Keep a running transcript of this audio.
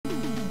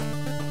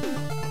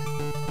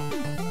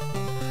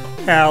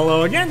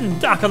Hello again,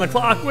 Doc on the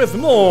clock with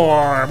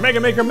more Mega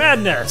Maker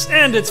Madness,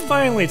 and it's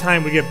finally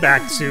time we get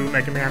back to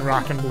Mega Man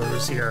Rockin'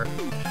 Blues here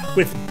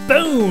with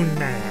Bone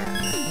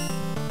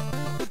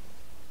Man.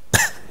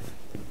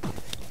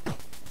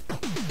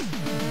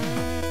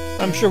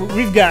 I'm sure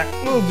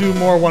we'll do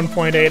more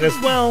 1.8 as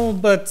well,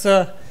 but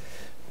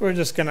we're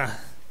just gonna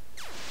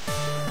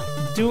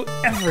do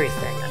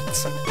everything, it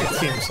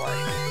seems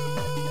like.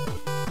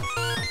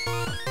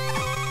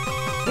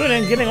 Good,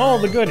 and getting all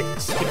the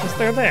goodies, because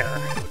they're there.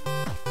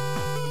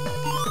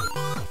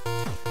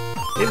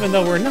 Even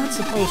though we're not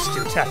supposed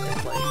to,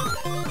 technically.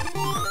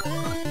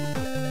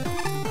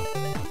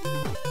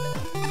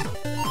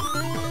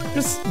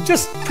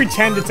 Just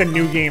pretend it's a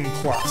New Game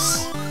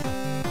Plus.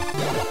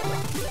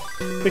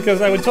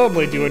 Because I would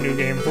totally do a New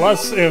Game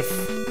Plus if,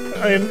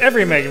 in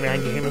every Mega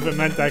Man game, if it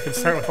meant I could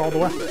start with all the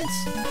weapons.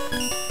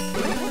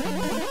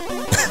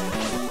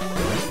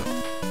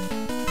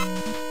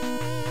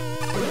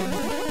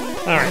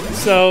 Alright,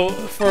 so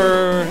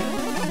for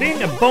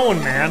being a Bone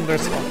Man,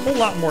 there's a whole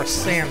lot more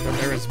sand than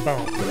there is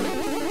bone.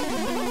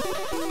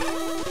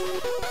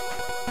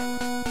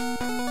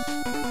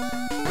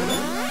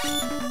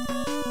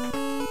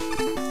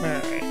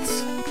 Alright.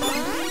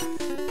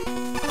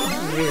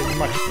 Not really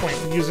much point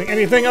in using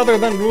anything other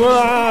than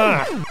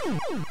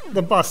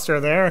the Buster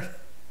there.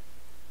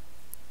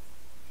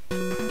 Do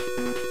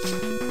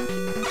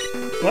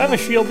I have a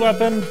shield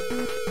weapon?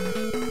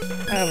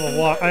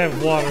 I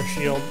have water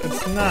shield.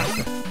 It's not...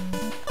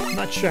 I'm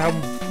not sure how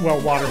well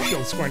water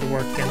shield's going to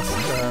work against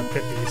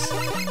Pippies.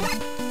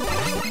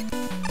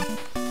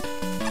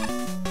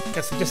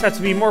 Guess I just have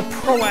to be more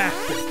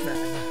proactive then.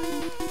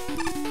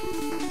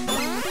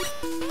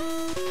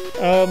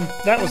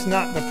 That was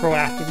not the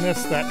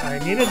proactiveness that I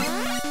needed.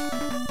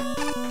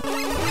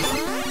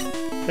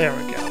 There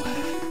we go.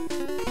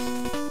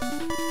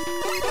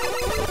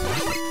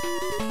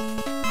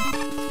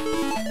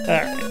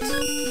 Alright.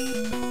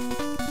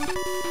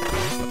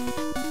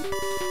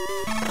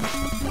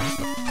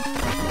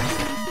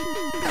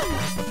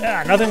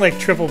 Yeah, nothing like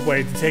Triple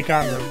Blade to take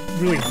on the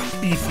really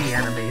beefy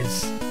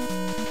enemies.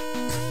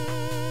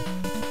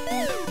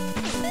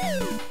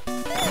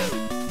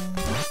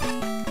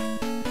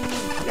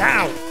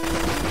 Ow!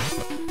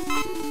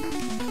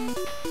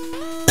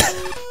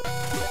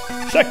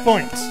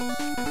 Checkpoints!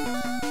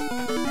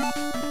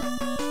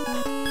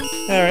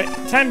 Alright,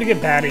 time to get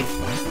batty.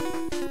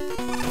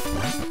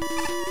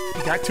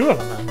 We got two of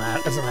them on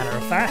that, as a matter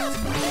of fact.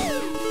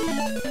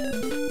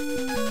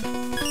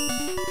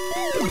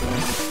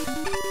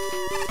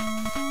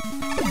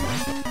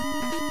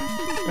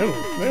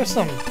 Oh, there's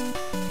some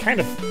kind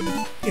of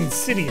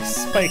insidious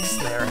spikes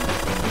there.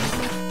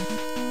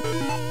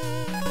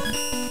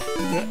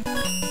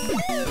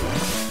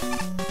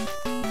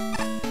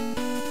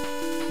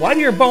 Why do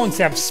your bones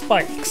have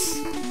spikes?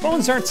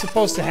 Bones aren't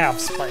supposed to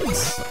have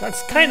spikes.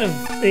 That's kind of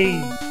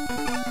a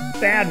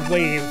bad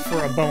way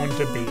for a bone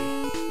to be.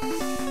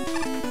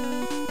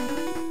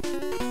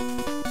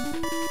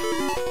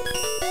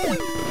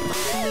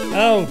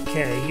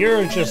 Okay,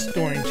 you're just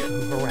going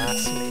to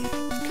harass me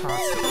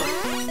constantly.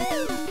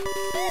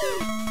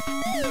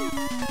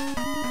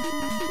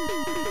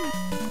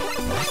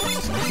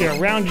 Get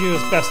around you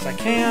as best I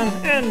can,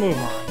 and move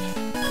on.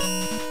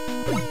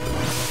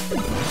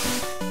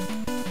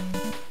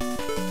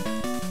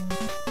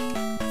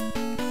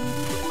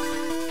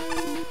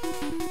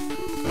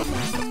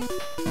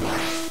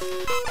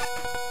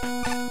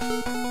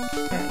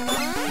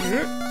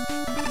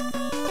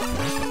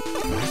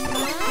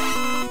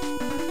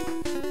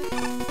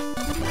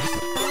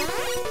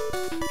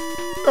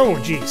 Oh,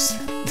 jeez.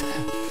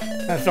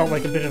 That felt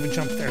like a bit of a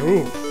jump there.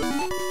 Ooh.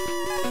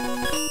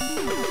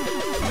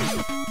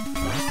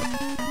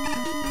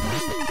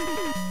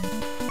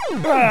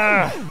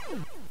 Ah.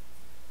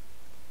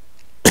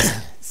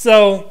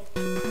 So,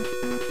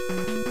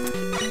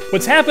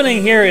 what's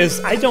happening here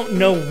is I don't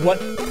know what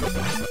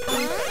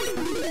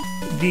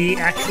the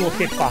actual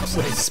hitbox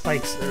of these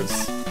spikes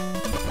is.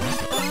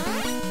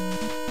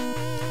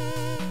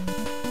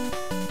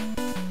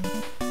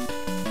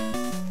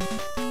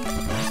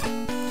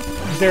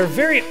 They're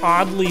very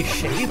oddly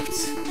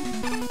shaped,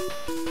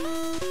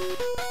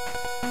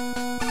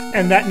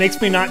 and that makes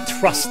me not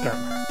trust them.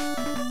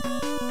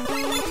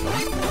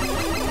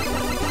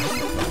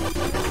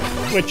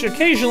 Which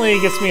occasionally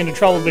gets me into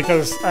trouble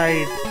because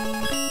I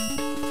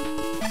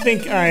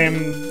think I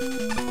am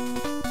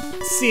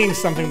seeing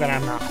something that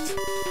I'm not.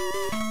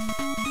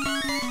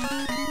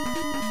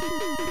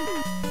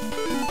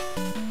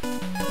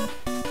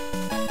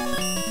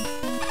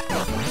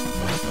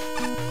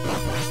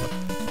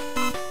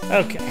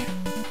 Okay.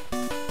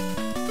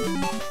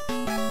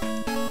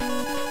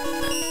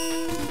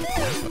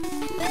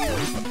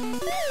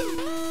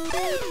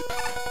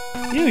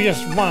 You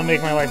just want to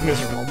make my life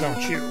miserable, don't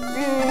you?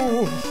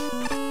 Ooh.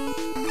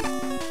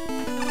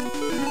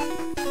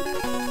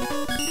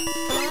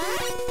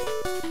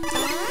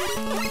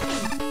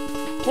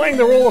 Playing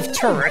the role of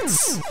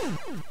turrets.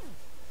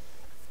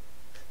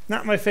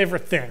 Not my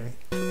favorite thing.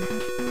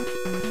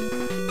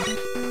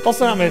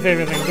 Also not my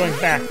favorite thing, going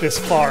back this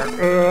far.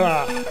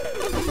 Ugh.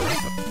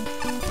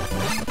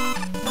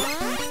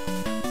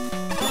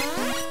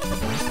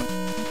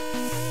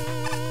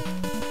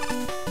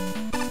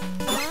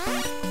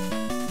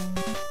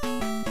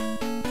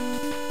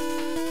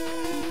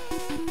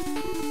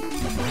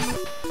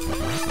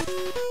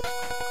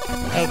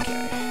 Okay.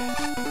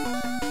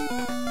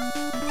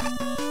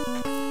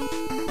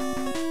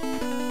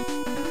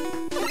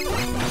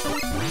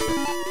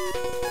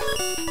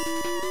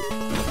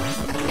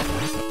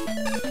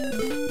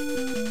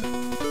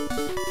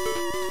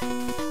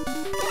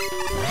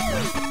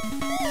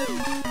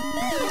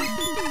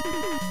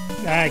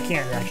 I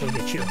can't actually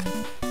get you.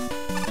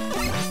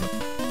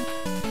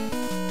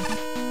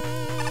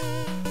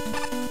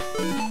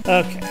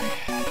 Okay.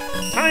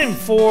 Time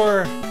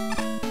for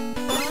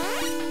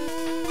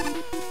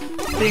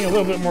being a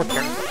little bit more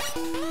careful.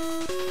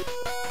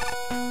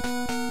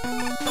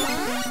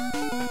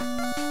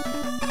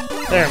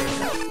 There we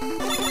go.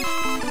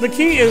 The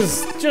key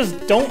is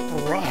just don't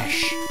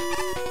rush.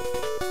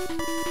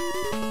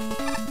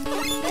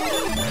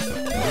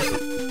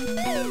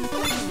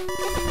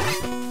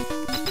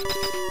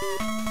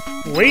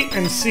 Wait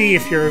and see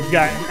if you've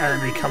got an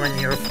enemy coming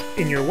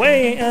in your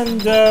way,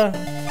 and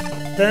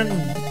then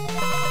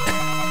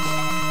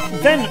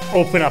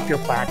open up your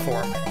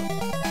platform.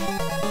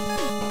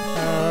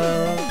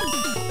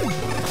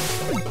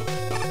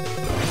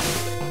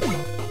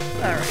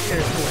 Alright,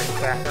 here's the way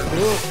backer.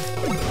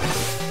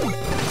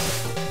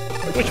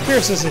 Which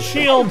pierces his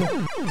shield,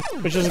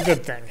 which is a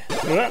good thing.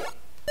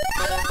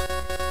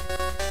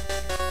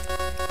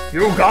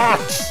 You got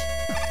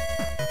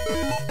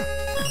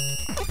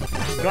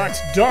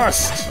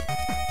dust!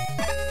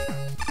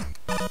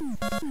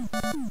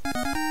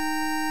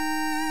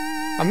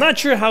 I'm not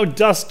sure how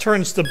dust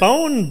turns to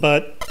bone,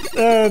 but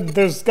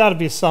there's gotta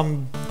be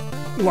some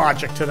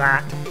logic to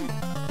that.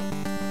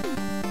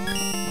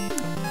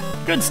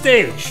 Good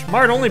stage,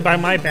 marred only by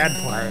my bad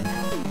plan.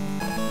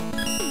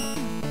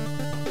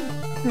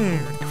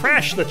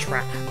 Crash the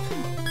trap.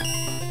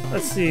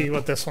 Let's see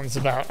what this one's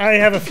about. I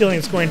have a feeling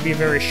it's going to be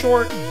very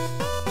short,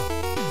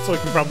 so we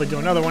can probably do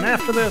another one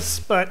after this,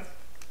 but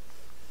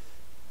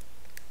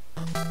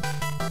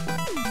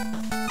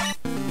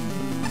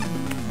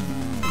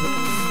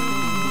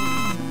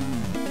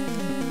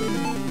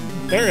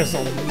there is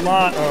a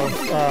lot of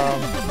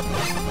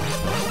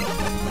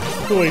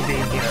buoy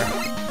beam here.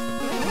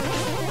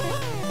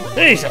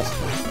 Jesus!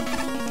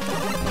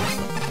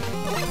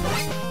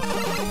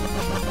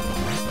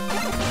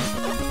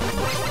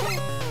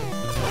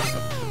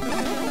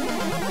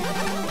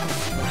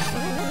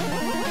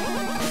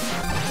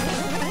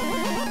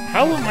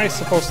 How am I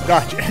supposed to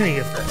dodge any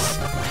of this?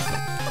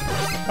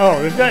 Oh,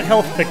 we've got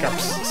health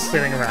pickups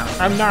sitting around.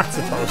 I'm not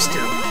supposed to.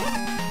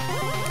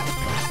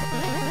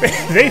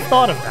 They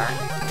thought of that.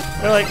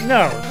 They're like,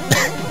 no,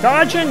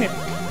 dodging?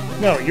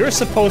 No, you're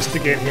supposed to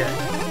get hit.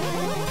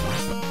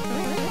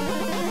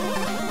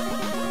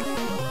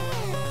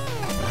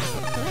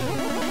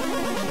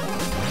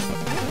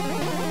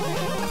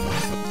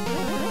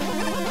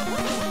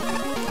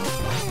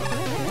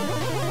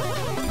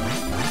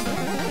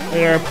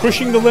 They are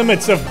pushing the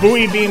limits of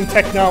buoy beam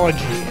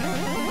technology.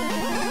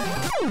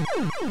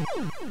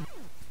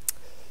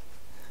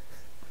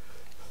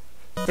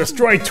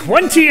 Destroy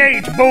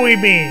 28 buoy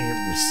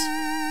beams!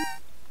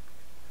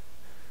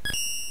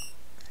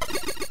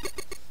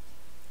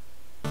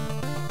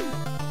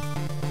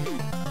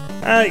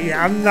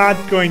 Yeah, I'm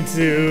not going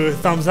to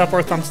thumbs up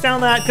or thumbs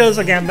down that, because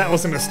again, that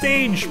wasn't a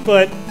stage,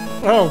 but,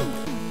 well,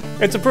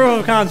 it's a proof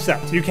of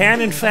concept. You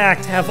can, in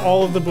fact, have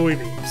all of the buoy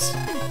beams.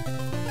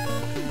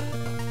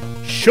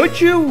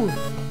 Should you?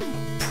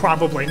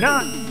 Probably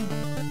not,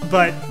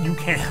 but you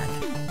can.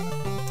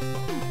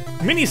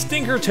 Mini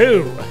Stinker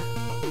 2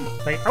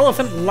 by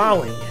Elephant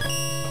Lolly.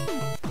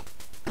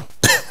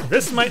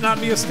 This might not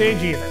be a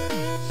stage either.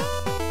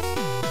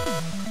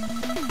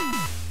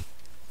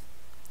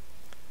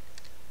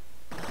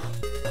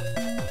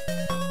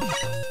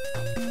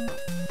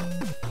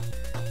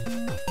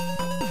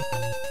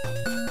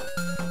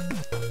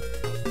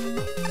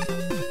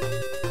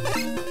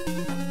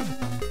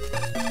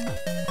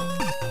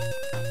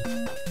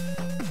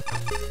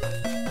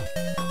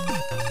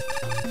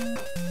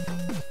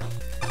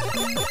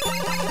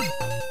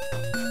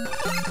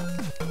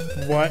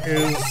 What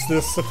is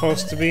this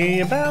supposed to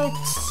be about?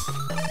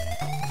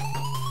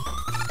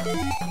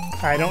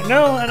 I don't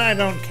know, and I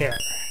don't care.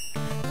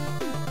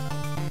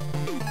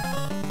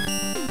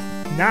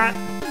 Not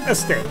a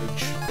stage.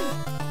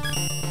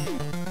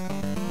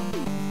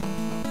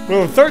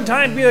 Will the third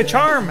time be the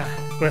charm?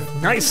 With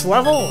nice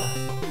level?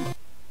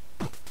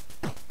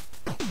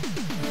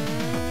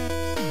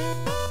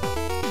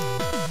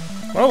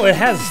 Well, it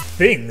has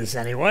things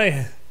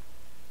anyway.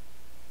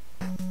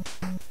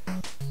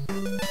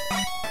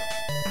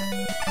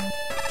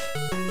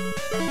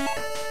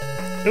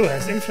 Ooh, it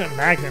has infinite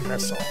magnet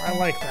missile. I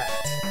like that.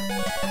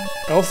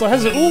 It also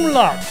has an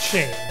umlaut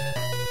chain.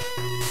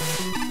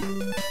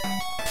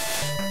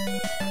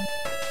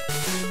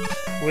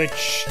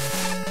 Which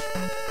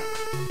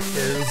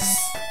is...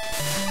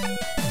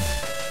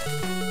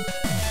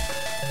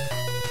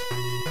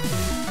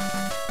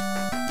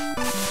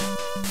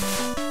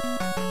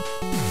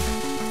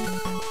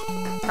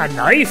 a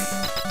knife?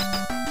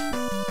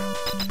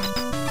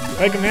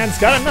 Mega Man's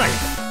got a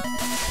knife.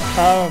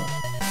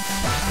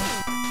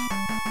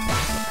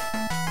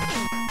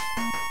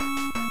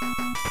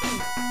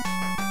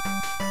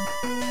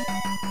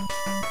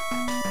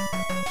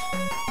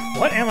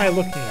 What am I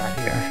looking at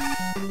here?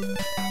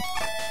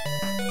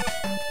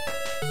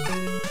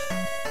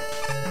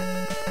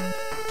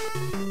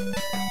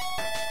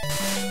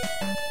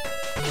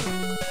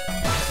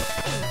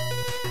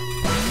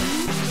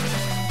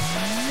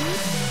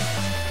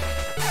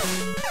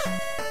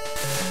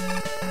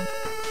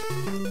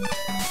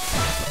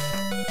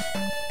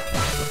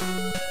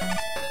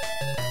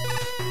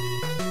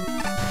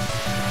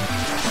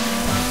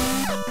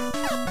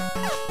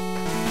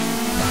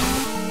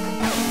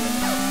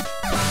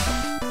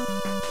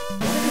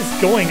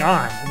 Going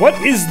on? What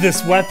is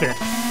this weapon?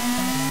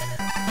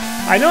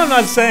 I know I'm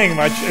not saying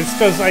much, it's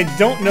because I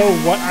don't know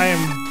what I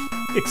am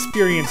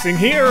experiencing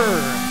here.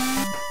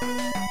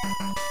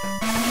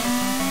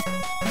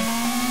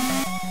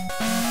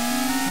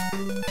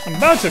 I'm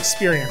about to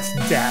experience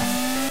death.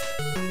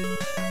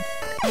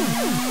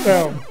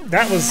 Well,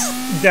 that was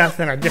death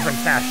in a different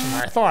fashion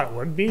than I thought it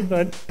would be,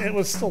 but it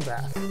was still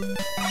death.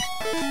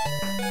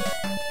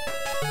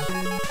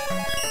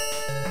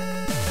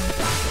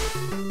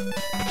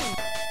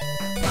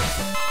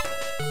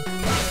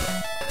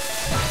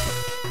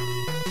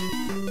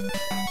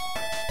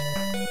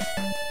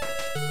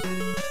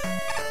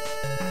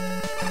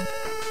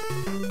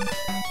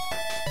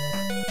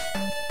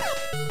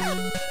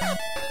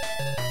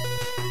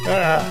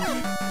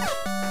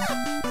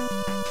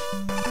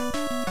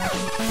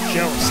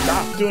 Joe,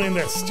 stop doing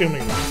this to me.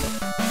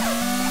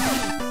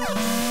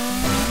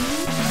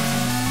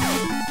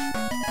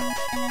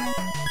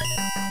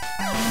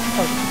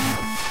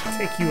 I'll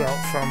take you out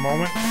for a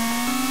moment.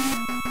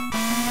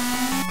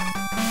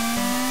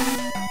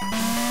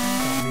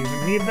 Don't even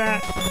need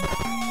that.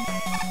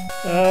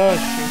 Oh,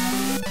 shit.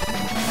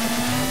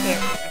 There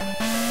we go.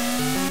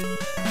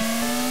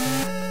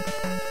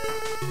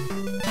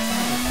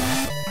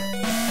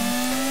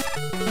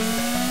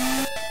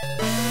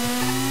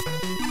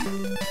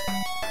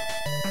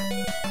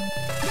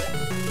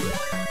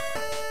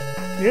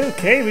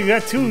 Okay, we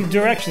got 2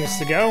 directions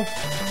to go.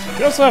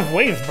 We also have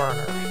Wave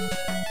Burner.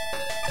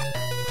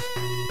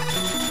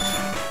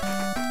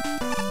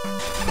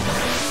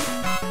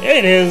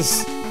 It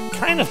is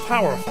kind of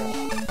powerful.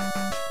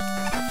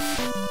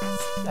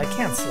 I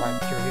can't slide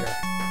through here.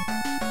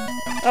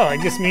 Oh, I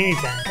guess mini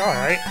tank.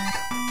 Alright.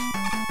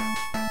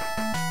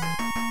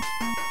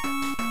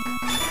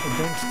 I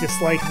don't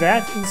dislike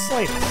that in the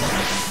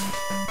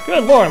slightest.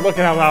 Good lord, look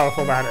at how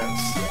powerful that is.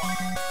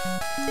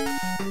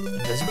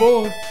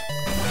 Invisible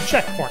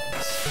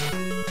checkpoints.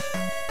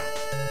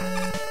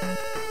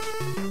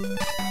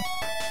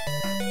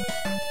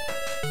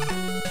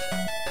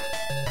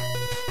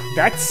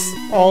 That's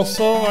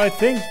also, I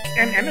think,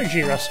 an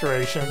energy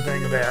restoration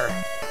thing there,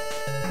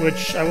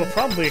 which I will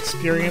probably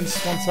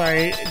experience once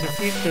I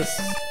defeat this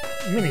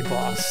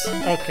mini-boss.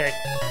 Okay.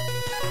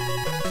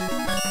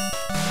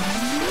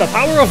 The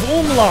power of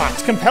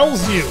Umlaut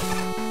compels you.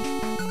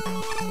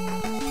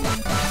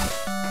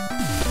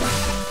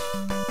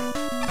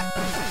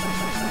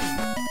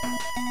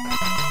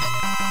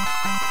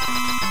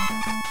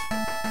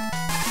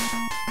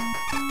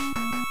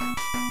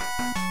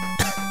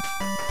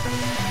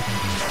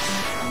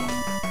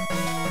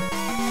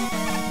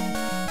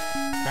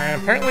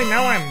 And apparently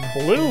now I'm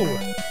blue.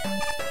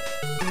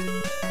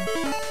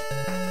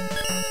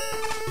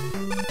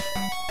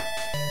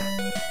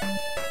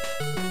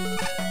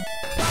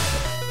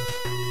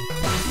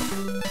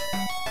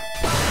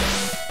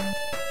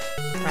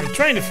 I'm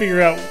trying to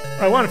figure out...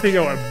 I want to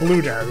figure out what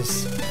blue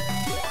does.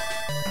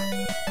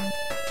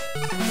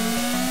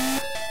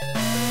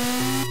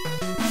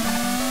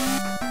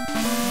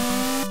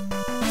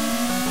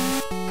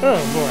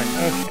 Oh boy,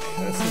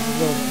 okay, this is a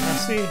little bit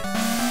messy.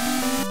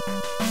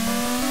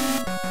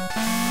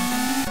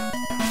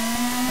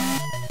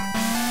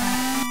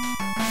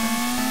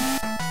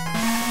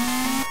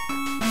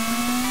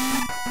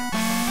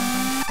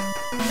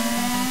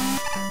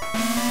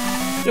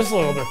 Just a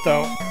little bit,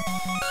 though.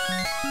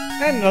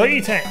 And another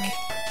E-Tank.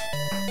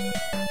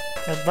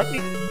 Let me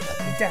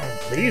down,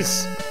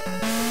 please.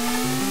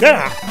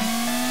 Yeah.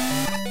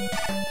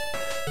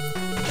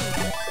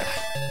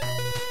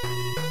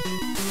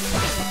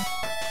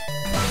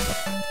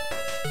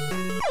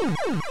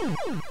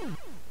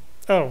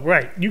 Oh,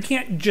 right. You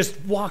can't just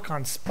walk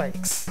on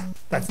spikes.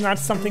 That's not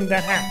something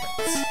that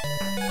happens.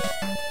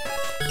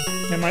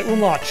 And my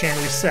Umlaut chain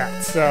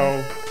reset,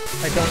 so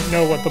I don't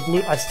know what the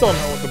blue... I still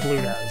know what the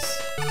blue does.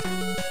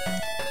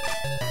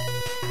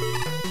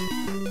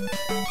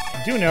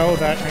 I do know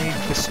that I need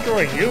to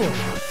destroy you.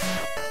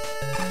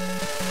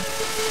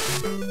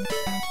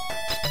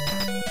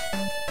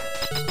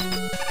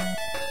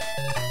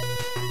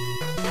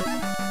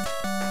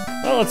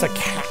 Oh, it's a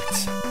cat.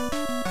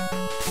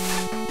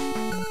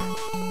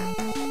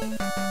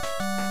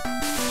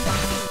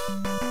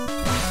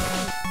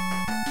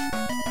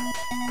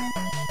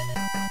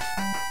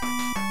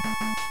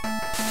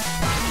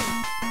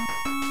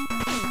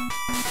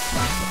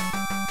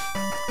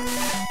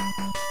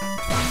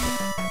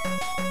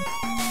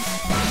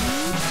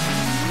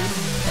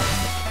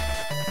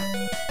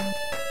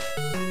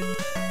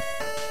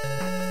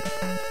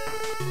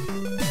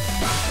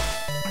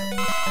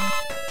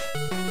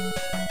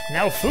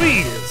 Now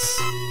freeze!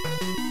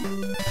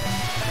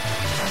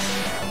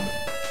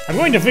 I'm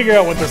going to figure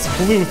out what this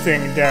blue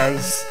thing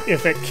does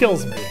if it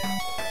kills me.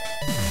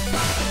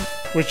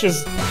 Which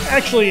is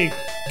actually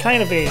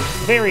kind of a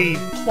very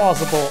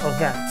plausible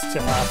event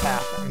to have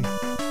happen.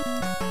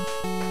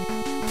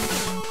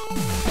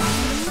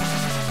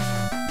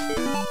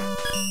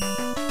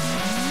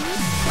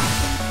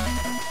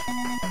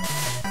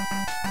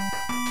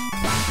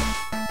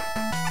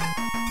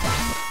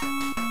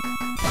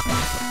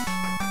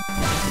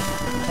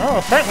 Oh,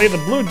 apparently the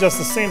blue does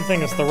the same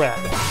thing as the red.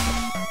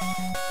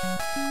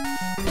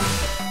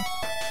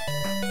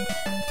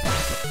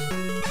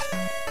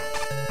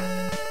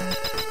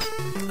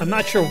 I'm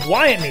not sure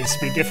why it needs to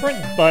be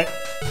different, but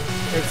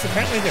it's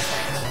apparently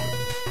different.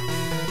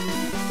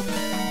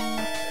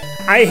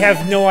 I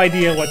have no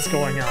idea what's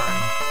going on.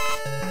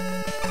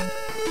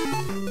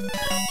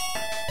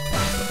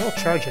 I'll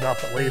charge it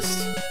up at least,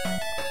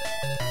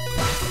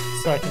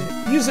 so I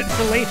can use it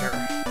for later.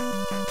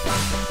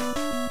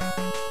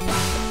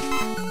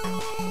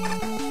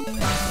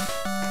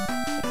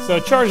 So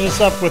it charges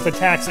up with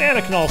attacks, and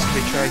it can also be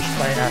charged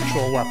by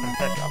actual weapon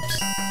pickups.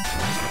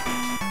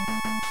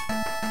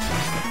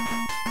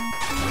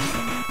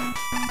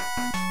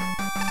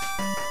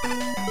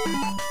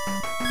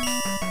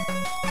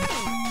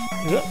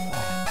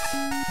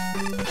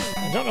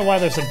 I don't know why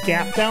there's a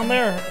gap down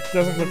there. It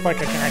doesn't look like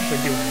I can actually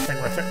do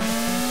anything with it.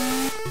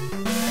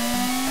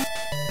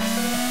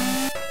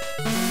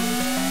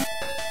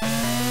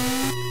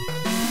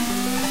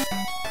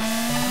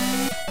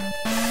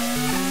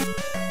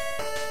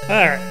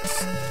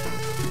 Alright.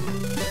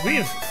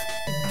 We've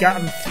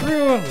gotten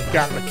through, we've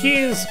gotten the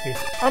keys,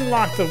 we've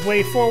unlocked the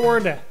way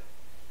forward.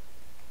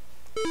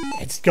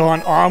 It's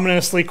gone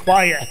ominously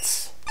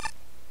quiet.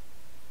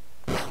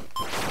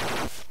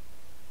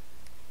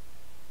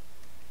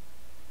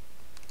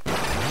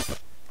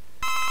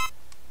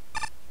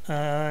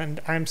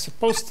 And I'm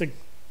supposed to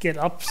get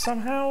up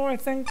somehow, I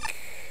think?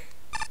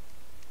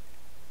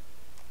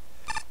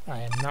 I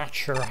am not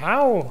sure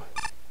how.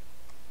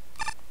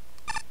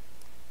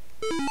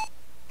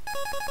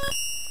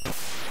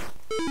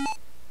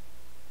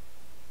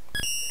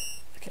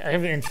 Okay, I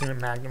have the infinite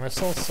magna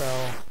missile, so...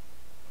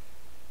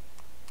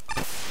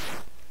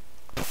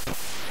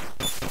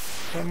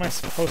 what am I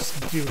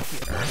supposed to do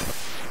here?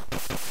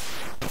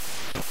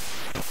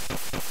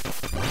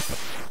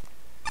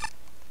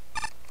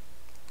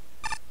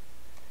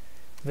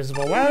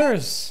 Visible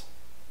ladders.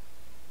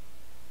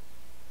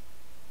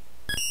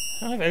 I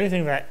don't have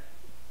anything that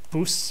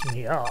boosts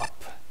me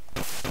up.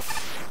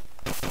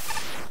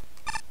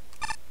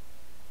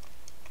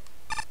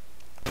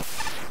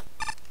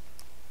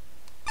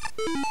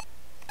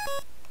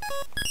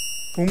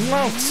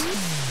 Umlaut.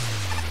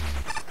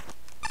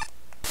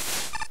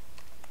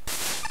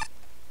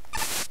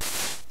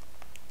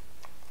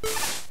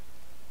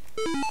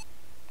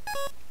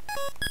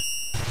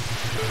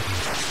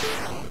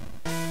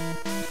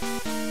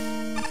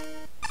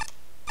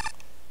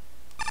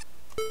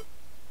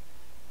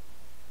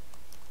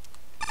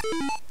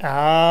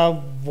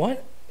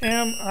 What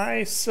am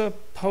I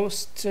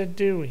supposed to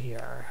do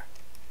here?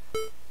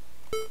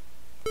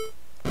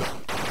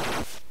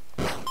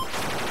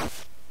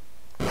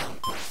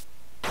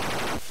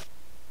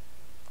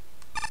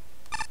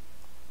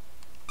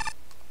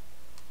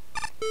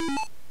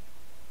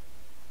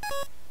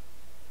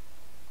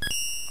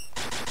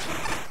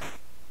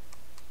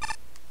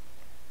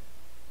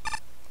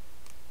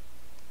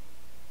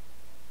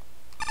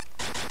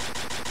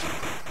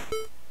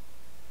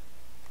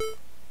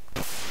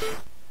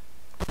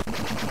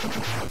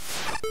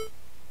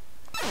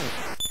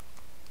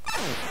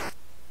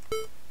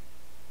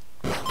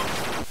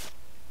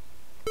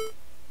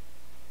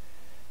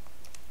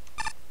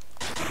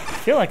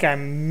 I feel like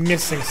I'm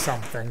missing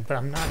something, but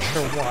I'm not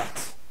sure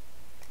what.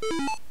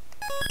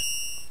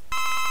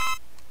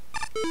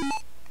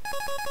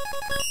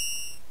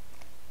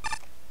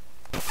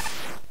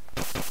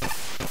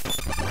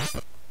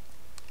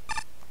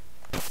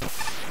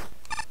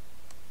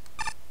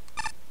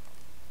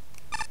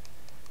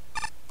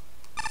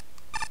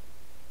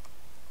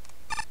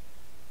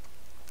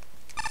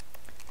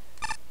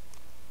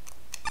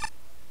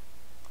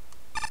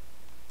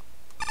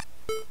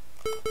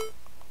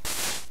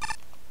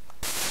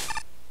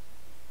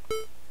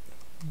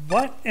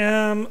 What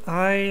am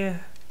I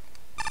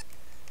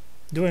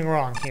doing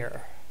wrong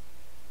here?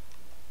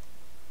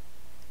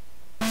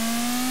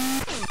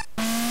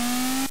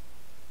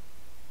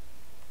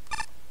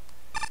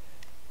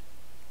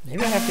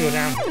 Maybe I have to go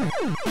down here.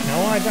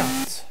 No, I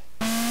don't.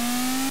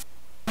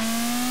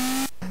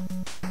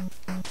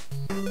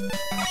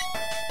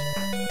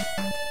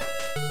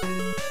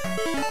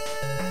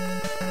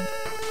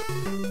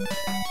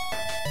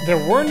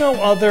 There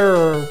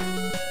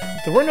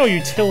were no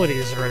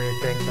utilities or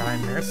anything that I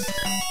missed.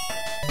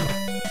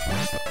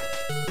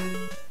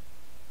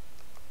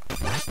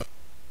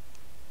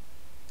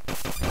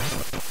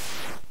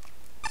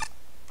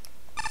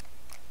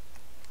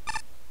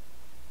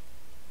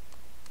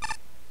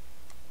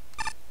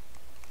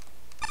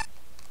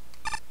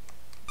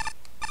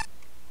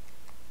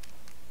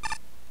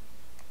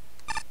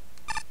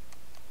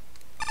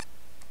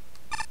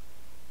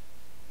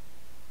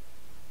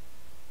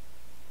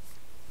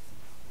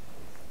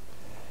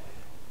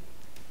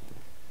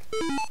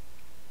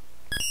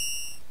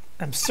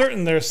 I'm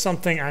certain there's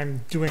something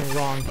I'm doing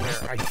wrong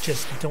here. I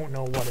just don't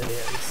know what it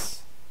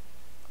is.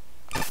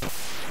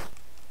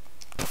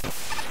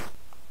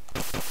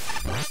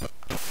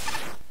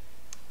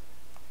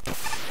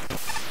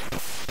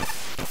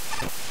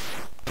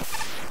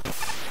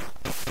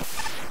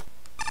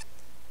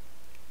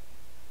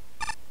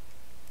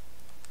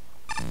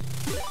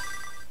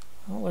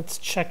 Well, let's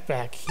check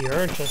back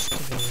here just to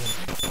be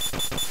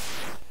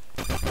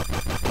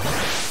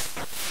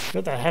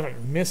sure that I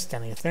haven't missed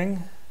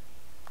anything.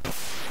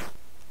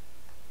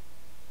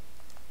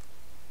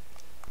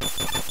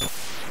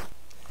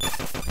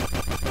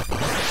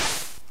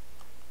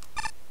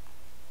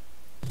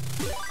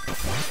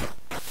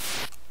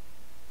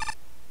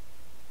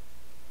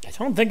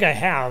 I don't think I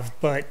have,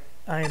 but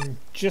I'm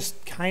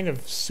just kind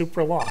of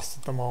super lost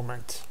at the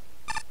moment.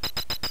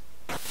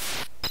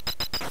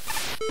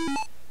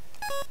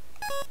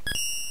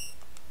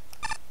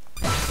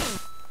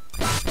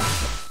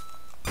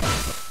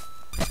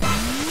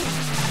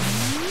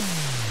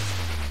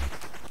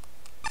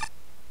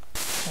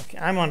 Okay,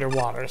 I'm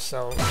underwater,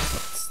 so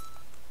that's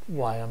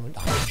why I'm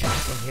high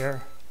jumping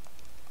here.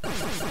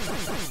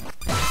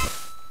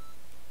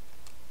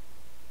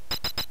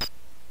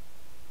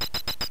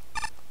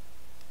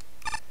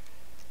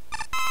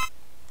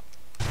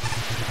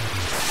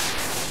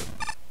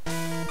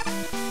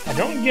 I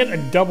don't get a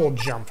double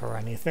jump or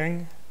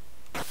anything.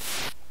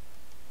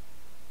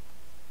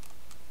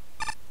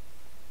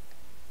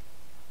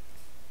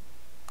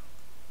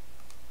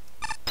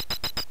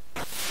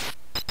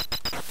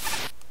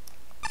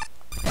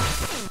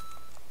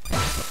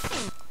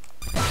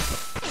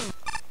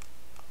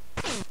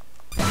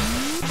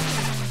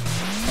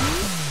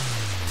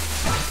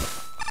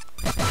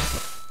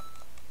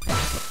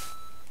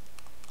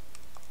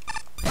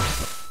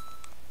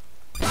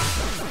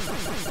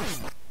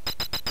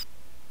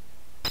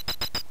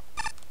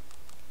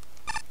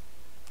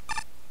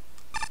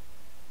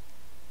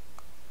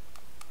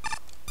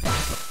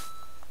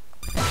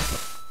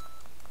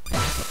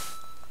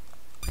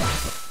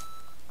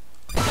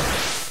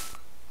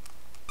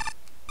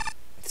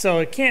 So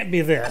it can't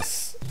be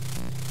this.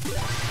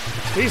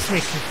 It leaves me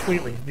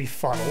completely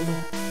befuddled. Did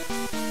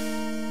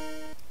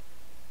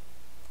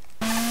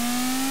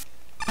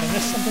I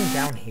miss something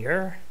down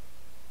here?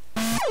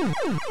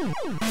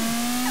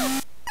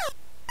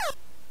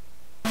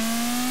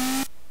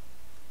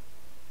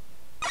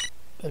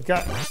 It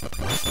got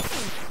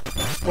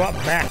brought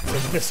back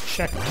to this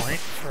checkpoint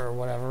for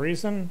whatever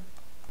reason.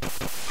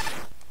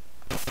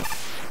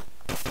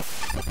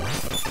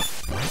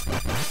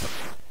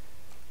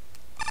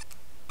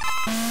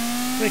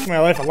 Making my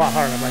life a lot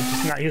harder by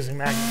just not using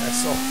Magma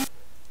Missile.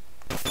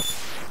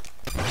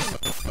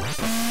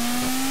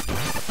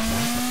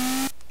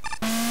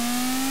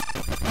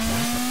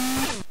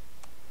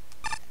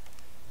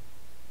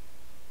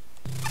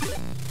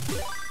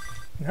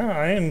 No,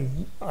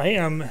 I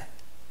am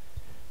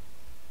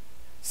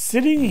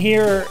sitting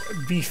here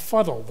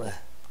befuddled.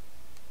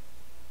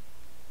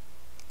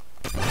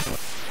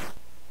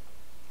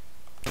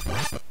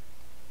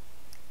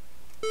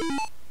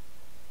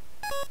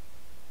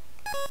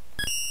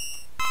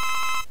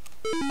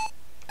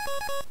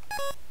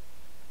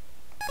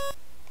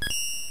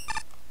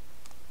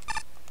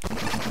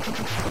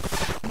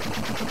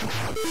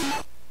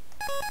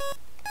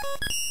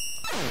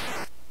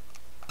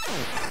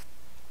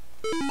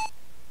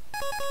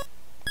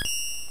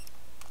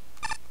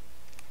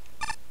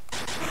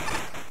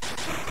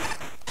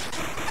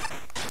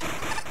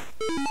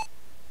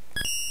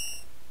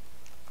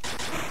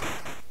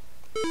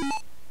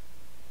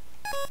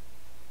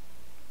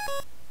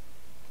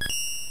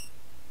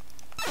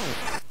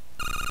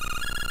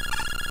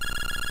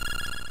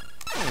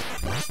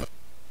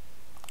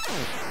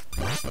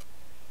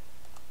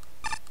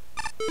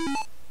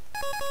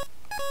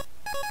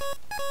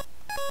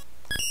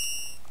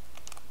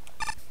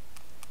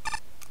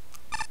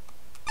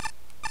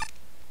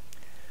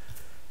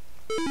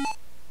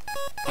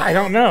 I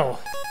don't know.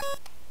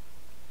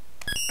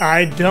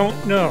 I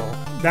don't know.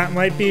 That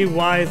might be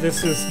why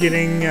this is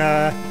getting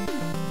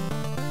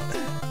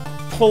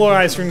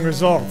polarizing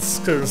results,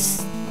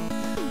 because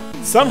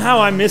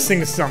somehow I'm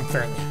missing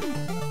something.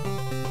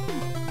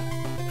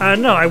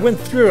 No, I went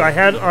through.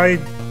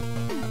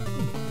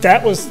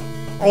 That was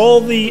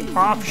all the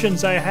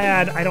options I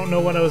had. I don't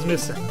know what I was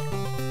missing.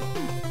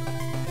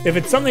 If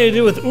it's something to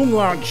do with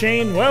umlaut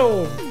chain,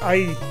 well,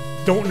 I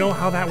don't know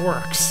how that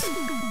works.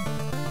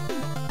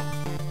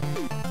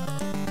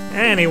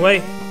 Anyway,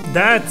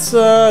 that's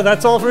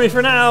all for me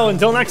for now.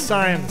 Until next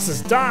time, this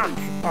is Doc.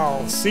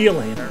 I'll see you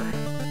later.